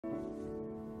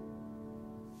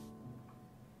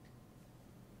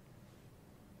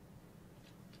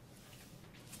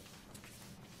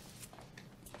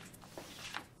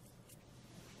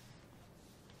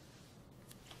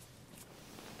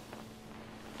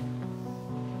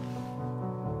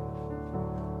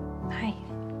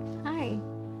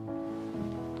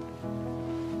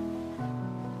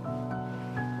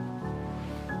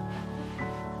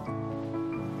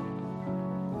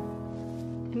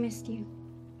missed you.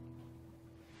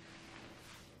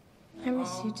 I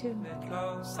miss you too.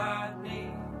 Close, I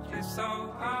need you,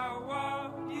 so I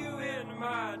want you in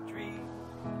my dream.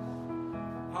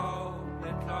 Hold me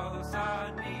close,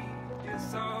 I need you,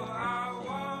 so I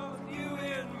want you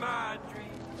in my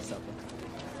dream. What's up?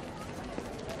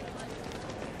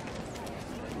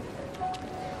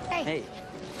 Hey. Hey.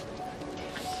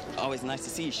 Always nice to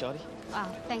see you, shorty.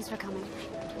 Wow, thanks for coming.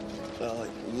 Well,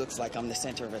 it looks like I'm the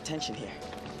center of attention here.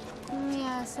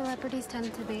 Yeah, celebrities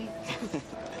tend to be.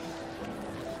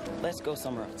 Let's go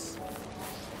somewhere else.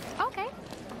 Okay.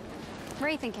 Where are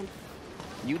you thinking?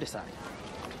 You decide.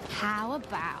 How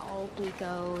about we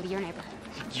go to your neighborhood?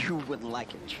 You wouldn't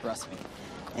like it, trust me.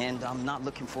 And I'm not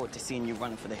looking forward to seeing you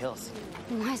running for the hills.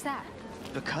 Why's that?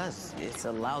 Because it's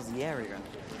a lousy area.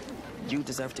 You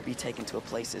deserve to be taken to a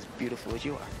place as beautiful as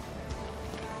you are.